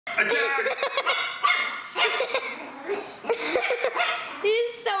Attack!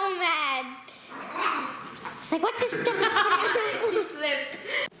 He's so mad. It's like, what's this stuff? He slipped.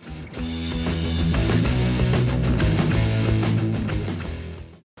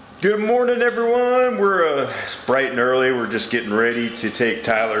 Good morning, everyone. We're bright and early. We're just getting ready to take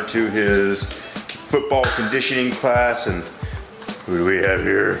Tyler to his football conditioning class. And who do we have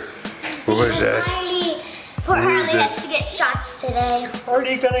here? Who is that? Harley. Poor Harley has to get shots today.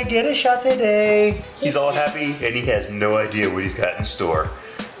 Harley gonna get a shot today. He's all happy and he has no idea what he's got in store.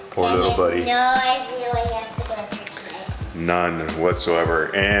 Poor little buddy. No idea what he has to go through today. None whatsoever.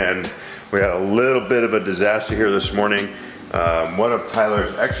 And we had a little bit of a disaster here this morning. One of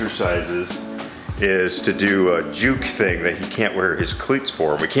Tyler's exercises is to do a juke thing that he can't wear his cleats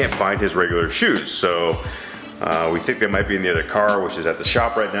for. We can't find his regular shoes. So we think they might be in the other car, which is at the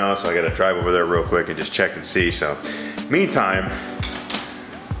shop right now. So I gotta drive over there real quick and just check and see. So meantime,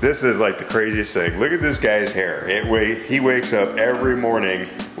 this is like the craziest thing. Look at this guy's hair. He wakes up every morning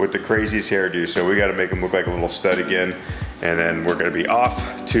with the craziest hairdo. So we gotta make him look like a little stud again. And then we're gonna be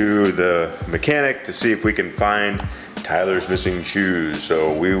off to the mechanic to see if we can find Tyler's missing shoes.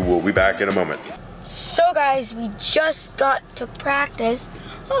 So we will be back in a moment. So guys, we just got to practice.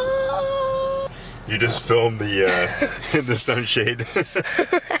 You just filmed the the sunshade.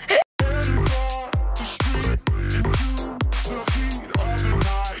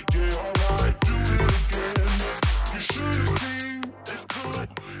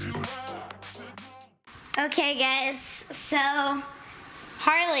 Okay, guys, so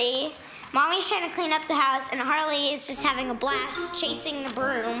Harley, Mommy's trying to clean up the house, and Harley is just having a blast chasing the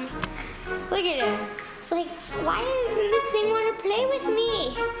broom. Look at him. It's like, why doesn't this thing want to play with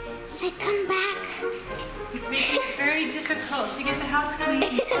me? It's like, come back. It's making it very difficult to get the house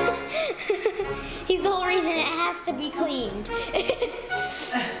clean. He's the whole reason it has to be cleaned. He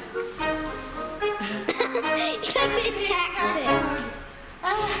like attacks it.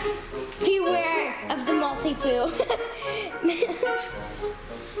 Beware of the multi-poo.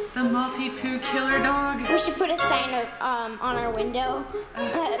 The multi-poo killer dog. We should put a sign on our window.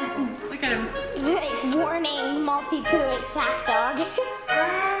 Look at him. It's like, warning, multi-poo attack dog.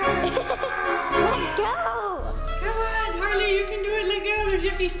 Let go! Come on, Harley, you can do it. Let go. There's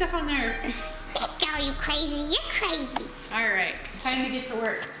yucky stuff on there. Let go, you crazy. You're crazy. All right, time to get to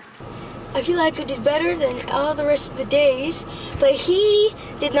work. I feel like I did better than all the rest of the days, but he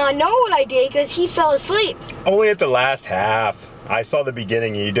did not know what I did because he fell asleep. Only at the last half. I saw the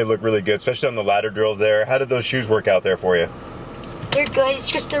beginning and you did look really good, especially on the ladder drills there. How did those shoes work out there for you? They're good,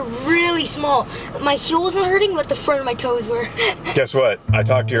 it's just they're really small. My heel wasn't hurting, but the front of my toes were. Guess what? I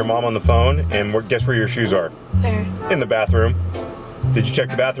talked to your mom on the phone and guess where your shoes are? Where? In the bathroom. Did you check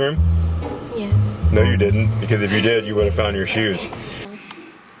the bathroom? Yes. No, you didn't, because if you did, you would have found your shoes.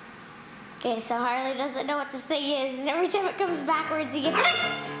 Okay, so Harley doesn't know what this thing is, and every time it comes backwards, he gets so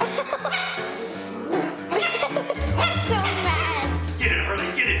mad. Get it,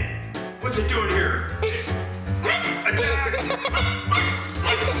 Harley, get it! What's it doing here? Attack!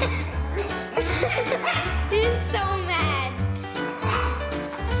 He's so mad.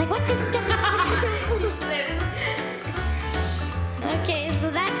 It's like, what's this stuff? Okay,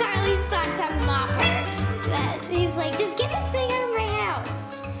 so that's Harley's thoughts on Mopper. He's like, just get this thing out of my house.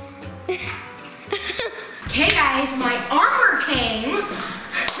 Okay guys, my armor came.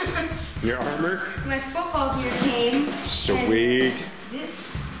 Your armor? My football gear came. Sweet.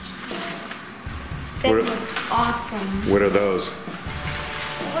 This thing looks awesome. What are those?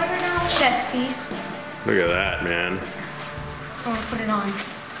 What are those? Chest piece. Look at that, man. I'm gonna put it on.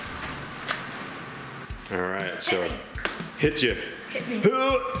 All right, so hit you. Hit me.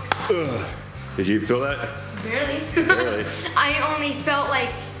 Did you feel that? Barely. Barely. I only felt like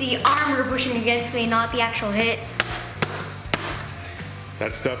the armor pushing against me, not the actual hit.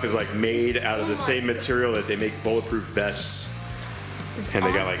 That stuff is like made out of the same material that they make bulletproof vests. This is And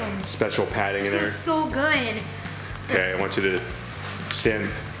awesome. they got like special padding in This there. is so good. Okay, I want you to stand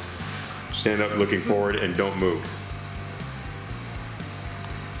up looking forward and don't move.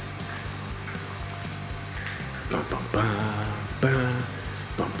 Bum, bum, bum, bum,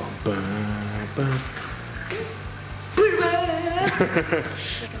 bum, bum, bum, bum.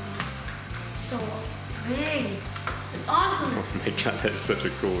 So big. It's awesome. Oh my god, that's such a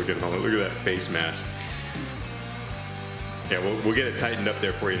cool looking helmet. Look at that face mask. Yeah, we'll get it tightened up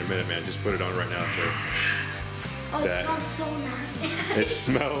there for you in a minute, man. Just put it on right now. Oh, That- it smells so nice. It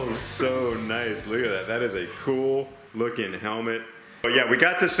smells so nice. Look at that. That is a cool looking helmet. Oh yeah, we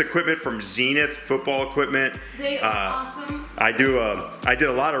got this equipment from Zenith Football Equipment. They are awesome. I did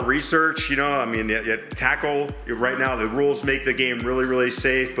a lot of research, you know. I mean, tackle right now, the rules make the game really, really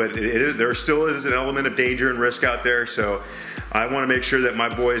safe, but there still is an element of danger and risk out there. So I want to make sure that my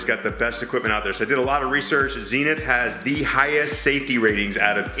boys got the best equipment out there. So I did a lot of research. Zenith has the highest safety ratings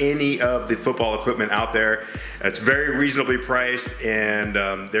out of any of the football equipment out there. It's very reasonably priced, and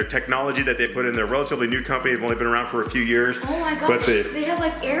their technology that they put in, they're a relatively new company. They've only been around for a few years. Oh my gosh, they have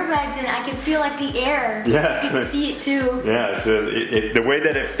like airbags in it. I can feel like the air. Yeah. You can see it too. Yeah, so the way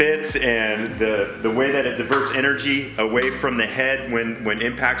that it fits and the way that it diverts energy away from the head when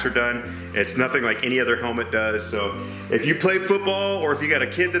impacts are done, it's nothing like any other helmet does. So if you play football or if you got a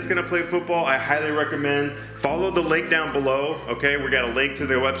kid that's gonna play football, I highly recommend follow the link down below. Okay, we got a link to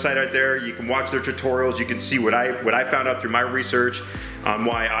their website right there. You can watch their tutorials. You can see what I found out through my research on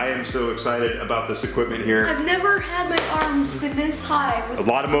why I am so excited about this equipment here. I've never had my arms been this high. A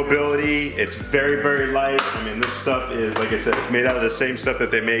lot of mobility. It's very, very light. I mean, this stuff is, like I said, it's made out of the same stuff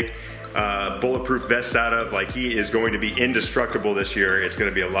that they make bulletproof vests out of. Like, he is going to be indestructible this year. It's going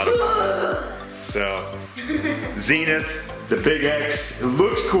to be a lot of fun. So, Zenith. The Big X, it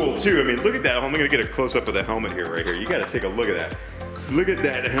looks cool too. I mean, look at that. I'm gonna get a close up of the helmet here, right here. You gotta take a look at that. Look at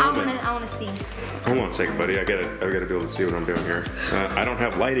that helmet. I wanna see. Hold on a second, buddy. I gotta be able to see what I'm doing here. I don't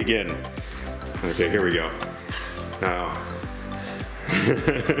have light again. Okay, here we go. Now,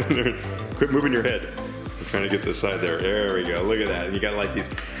 quit moving your head. I'm trying to get this side there. There we go. Look at that. And you got like these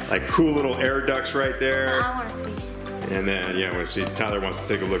cool little air ducts right there. I wanna see. And then, yeah, I wanna see. Tyler wants to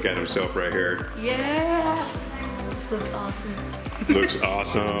take a look at himself right here. Yeah. This looks awesome. Looks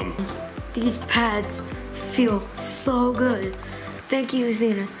awesome. These pads feel so good. Thank you,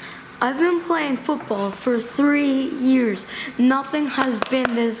 Zenith. I've been playing football for 3 years. Nothing has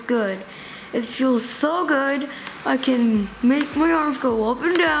been this good. It feels so good. I can make my arms go up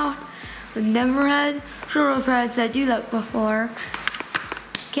and down. I've never had shoulder pads that do that before.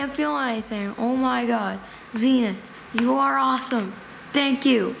 Can't feel anything. Oh my God. Zenith, you are awesome. Thank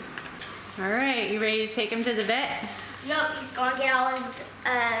you. All right, you ready to take him to the vet? Nope, he's going to get all his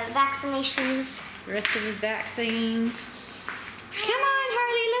vaccinations. The rest of his vaccines. Come on,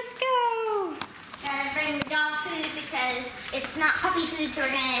 Harley, let's go. Gotta bring the dog food because it's not puppy food, so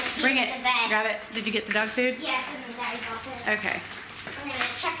we're gonna see Bring at it. the vet. Grab it. Did you get the dog food? Yeah, it's in the daddy's office. Okay. We're gonna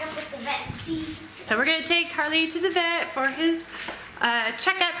check up with the vet and see. So we're gonna take Harley to the vet for his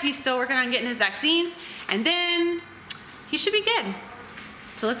checkup. He's still working on getting his vaccines, and then he should be good.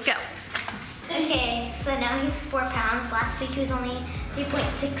 So let's go. Okay, so now he's 4 pounds. Last week he was only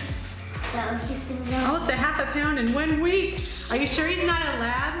 3.6, so he's gonna go. Almost a half a pound in 1 week. Are you sure he's not a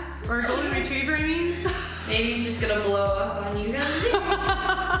lab or a golden retriever? I mean, maybe he's just gonna blow up on you guys.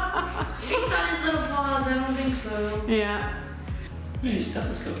 Based on his little paws, I don't think so. yeah. Your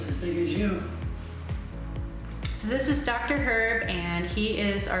stethoscope's as big as you. So this is Dr. Herb, and he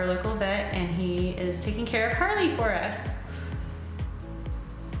is our local vet, and he is taking care of Harley for us.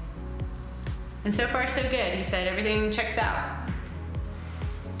 And so far, so good. He said everything checks out.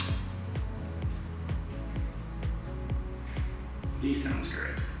 He sounds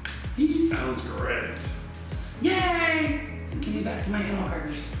great. He sounds great. Yay! Give me back to my animal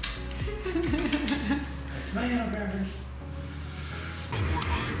crackers. Back to my animal crackers.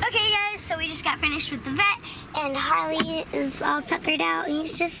 Okay guys, so we just got finished with the vet, and Harley is all tuckered out.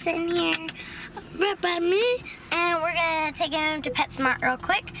 He's just sitting here right by me, and we're gonna take him to PetSmart real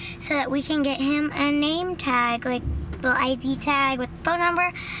quick so that we can get him a name tag, like the ID tag with the phone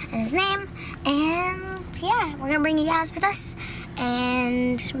number and his name. And yeah, we're gonna bring you guys with us,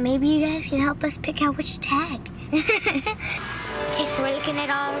 and maybe you guys can help us pick out which tag. Okay, so we're looking at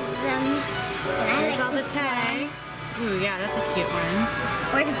all of them. There's all the tags. Ooh, yeah, that's a cute one.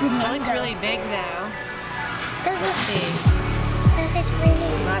 Where does the name That looks go? really big, though. Does Let's it? see. That's actually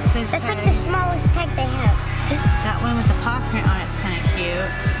really Lots of That's like the tags. smallest tag they have. That one with the paw print on it's kind of cute.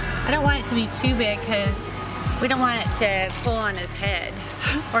 I don't want it to be too big because we don't want it to pull on his head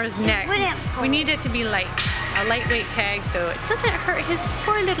or his neck. wouldn't pull. We need it to be light, a lightweight tag so it doesn't hurt his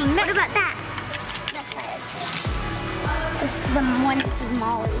poor little neck. What about that? That size. This the one that says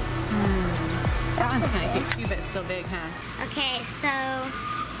Molly. That one's kind of cute too, but still big, huh? Okay, so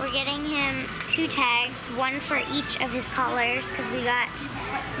we're getting him 2 tags, one for each of his collars, because we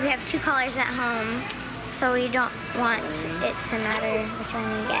have 2 collars at home, so we don't want it to matter which one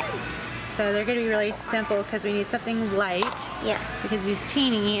we get. So they're going to be really simple because we need something light. Yes. Because he's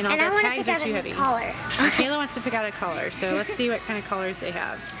teeny and all And I the want to tags pick are out too a heavy. collar. Kayla wants to pick out a collar, so let's see what kind of collars they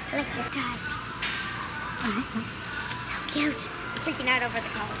have. I like this tag. It's so cute. freaking out over the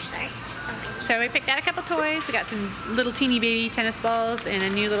collar. Sorry, just don't mind me. So we picked out a couple toys. We got some little teeny baby tennis balls and a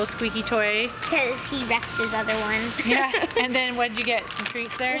new little squeaky toy. Because he wrecked his other one. Yeah. And then what did you get? Some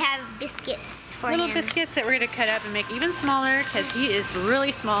treats there? We have biscuits for Little him. biscuits that we're going to cut up and make even smaller because he is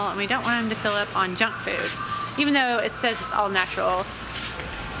really small and we don't want him to fill up on junk food. Even though it says it's all natural.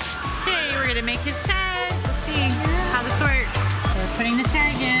 Okay, we're going to make his tags. Let's see how this works. We're putting the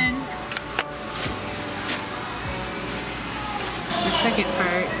tag in. The second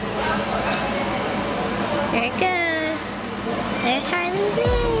part. There it goes. There's Harley's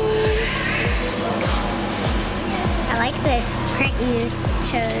name. I like the print you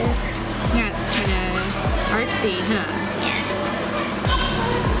chose. Yeah, it's kind of artsy, huh? Yeah.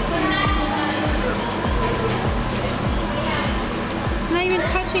 It's not even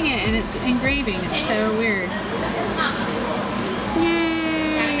touching it and it's engraving. It's so weird.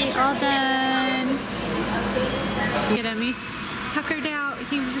 Yay! All done. Get him. He's tuckered out.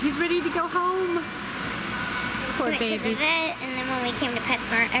 He's ready to go home. Poor We went to the babies. vet, and then when we came to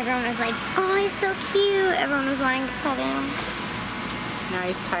PetSmart, everyone was like, "Oh, he's so cute." Everyone was wanting to pet him. Now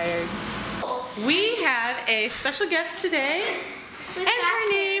he's tired. We have a special guest today, and her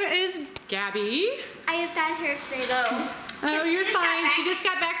name is Gabi. I have bad hair today, though. Oh, you're fine. She just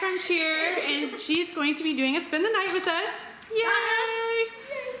got back from cheer, and she's going to be doing a spend the night with us. Yay!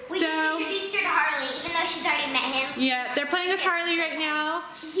 We So, introduced her to Harley, even though she's already met him. yeah, they're playing with Harley right now.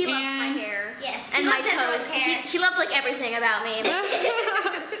 He loves my and hair. Yes. And he my loves everyone's toes. hair. He loves like everything about me.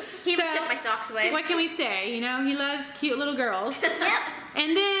 He even So, took my socks away. What can we say? You know, he loves cute little girls. Yep.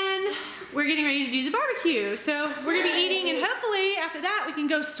 And then we're getting ready to do the barbecue. So we're gonna be eating, and hopefully after that we can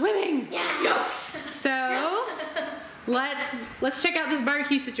go swimming. Yes. So let's check out this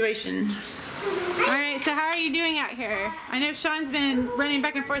barbecue situation. All right, so how are you doing out here? I know Sean's been running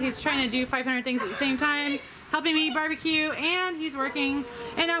back and forth. He's trying to do 500 things at the same time, helping me barbecue, and he's working,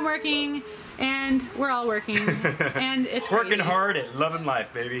 and I'm working, and we're all working, and it's Working crazy. hard and loving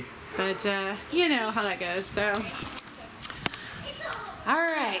life, baby. But you know how that goes, so. All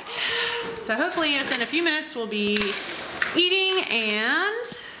right, so hopefully within a few minutes we'll be eating, and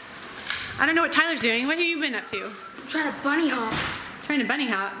I don't know what Tyler's doing. What have you been up to? I'm trying to bunny hop. Trying to bunny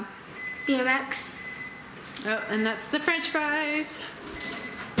hop. BMX. Oh, and that's the French fries.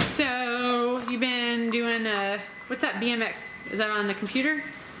 So you've been doing what's that BMX? Is that on the computer?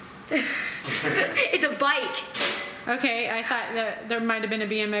 It's a bike. Okay, I thought that there might have been a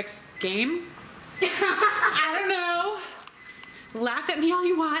BMX game. I don't know. Laugh at me all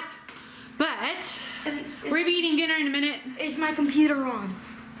you want, but we're gonna be eating dinner in a minute. Is my computer on?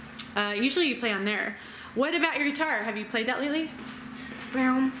 Usually you play on there. What about your guitar? Have you played that lately?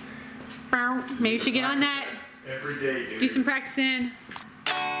 Brown. Maybe you should get on that. Every day, dude. Do some practicing.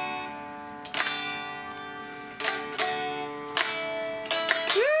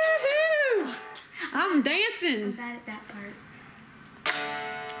 Woohoo! I'm dancing. Bad at that part.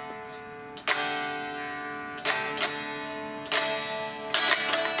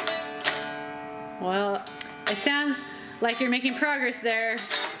 Well, it sounds like you're making progress there.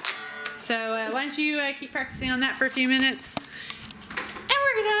 So why don't you keep practicing on that for a few minutes. And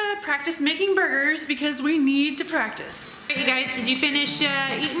we're gonna practice making burgers because we need to practice. All right, you guys, did you finish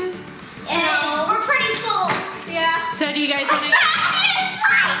eating? No, we're pretty full. Yeah. So do you guys want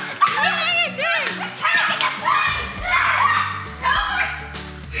to...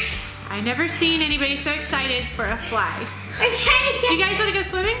 I've never seen anybody so excited for a fly. I'm trying to Do you guys want to go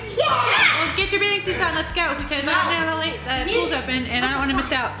swimming? Yeah. Well, get your bathing suits on. Let's go because I don't know how late the pool's open and I don't want to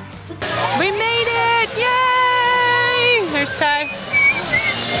miss out. We made it! Yay! There's Ty.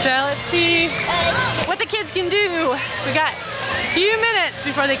 So let's see what the kids can do. We got a few minutes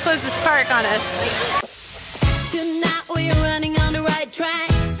before they close this park on us. Tonight we're running on the right track.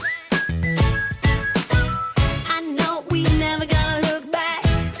 I know we never gonna look back.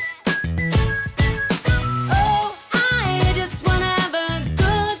 Oh, I just wanna have a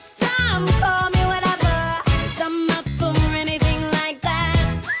good time. Call me whatever, 'cause I'm up for anything like that.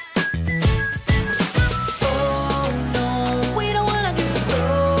 Oh no, we don't wanna do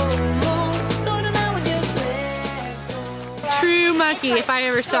slow-mo, so tonight we just let go. True monkey if I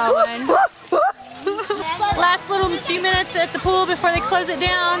ever saw one. Last little few minutes at the pool before they close it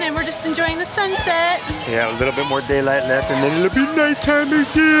down and we're just enjoying the sunset. Yeah, a little bit more daylight left and then it'll be nighttime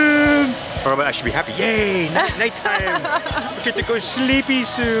again. Or I should be happy. Yay, nighttime. We get to go sleepy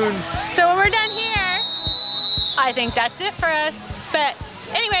soon. So when we're done here, I think that's it for us. But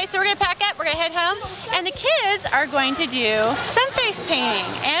anyway, so we're gonna pack up, we're gonna head home, and the kids are going to do some face painting.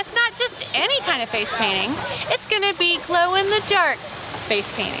 And it's not just any kind of face painting, it's gonna be glow in the dark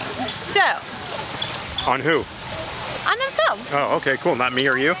face painting. So, On who? on themselves. themselves. Oh, okay, cool. Not me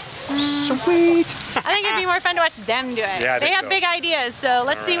or you? Sweet. I think it'd be more fun to watch them do it. Yeah, I they think have so. big ideas, so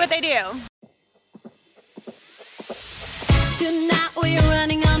let's see what they do. Tonight we're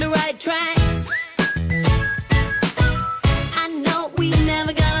running on the right track. I know we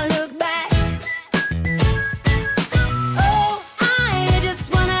never gonna look back. Oh, I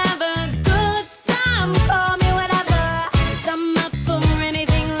just wanna have a good time. Call me whatever, 'cause I'm up for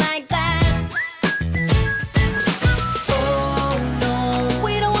anything like that. Oh no,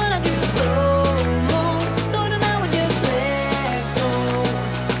 we don't wanna do slow-mo, so tonight we just let go.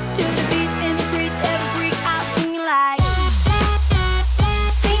 To the beat in the streets, every freak out singing like.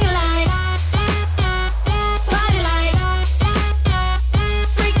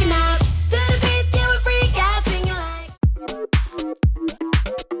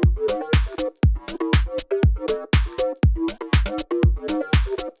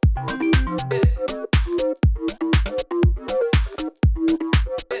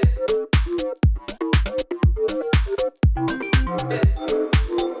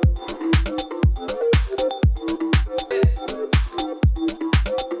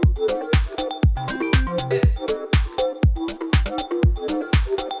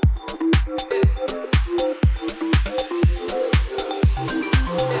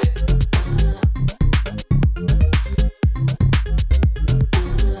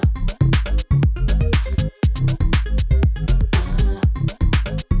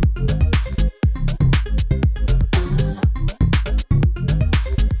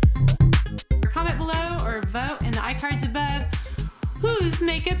 Comment below or vote in the iCards above. Whose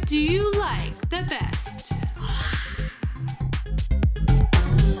makeup do you like the best?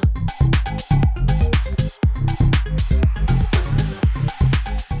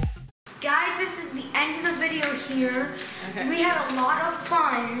 Guys, this is the end of the video here. Okay. We had a lot of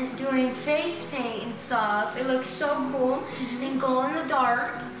fun doing face paint and stuff. It looks so cool and glow in the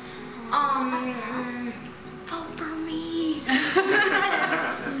dark. Vote for me.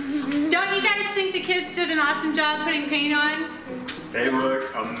 Don't you guys think the kids did an awesome job putting paint on? They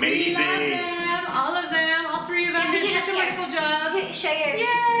look amazing. We love them, all of them, all three of them Yeah, did you such a can- wonderful job. Show your Yay.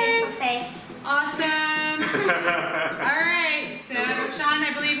 beautiful face. Awesome. Alright, so Sean,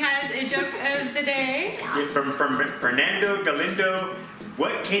 I believe, has a joke of the day. From Fernando Galindo,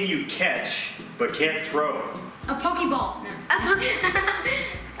 what can you catch but can't throw? A Pokeball. No.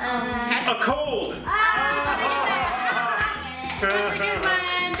 A cold. Ah, That's a good one.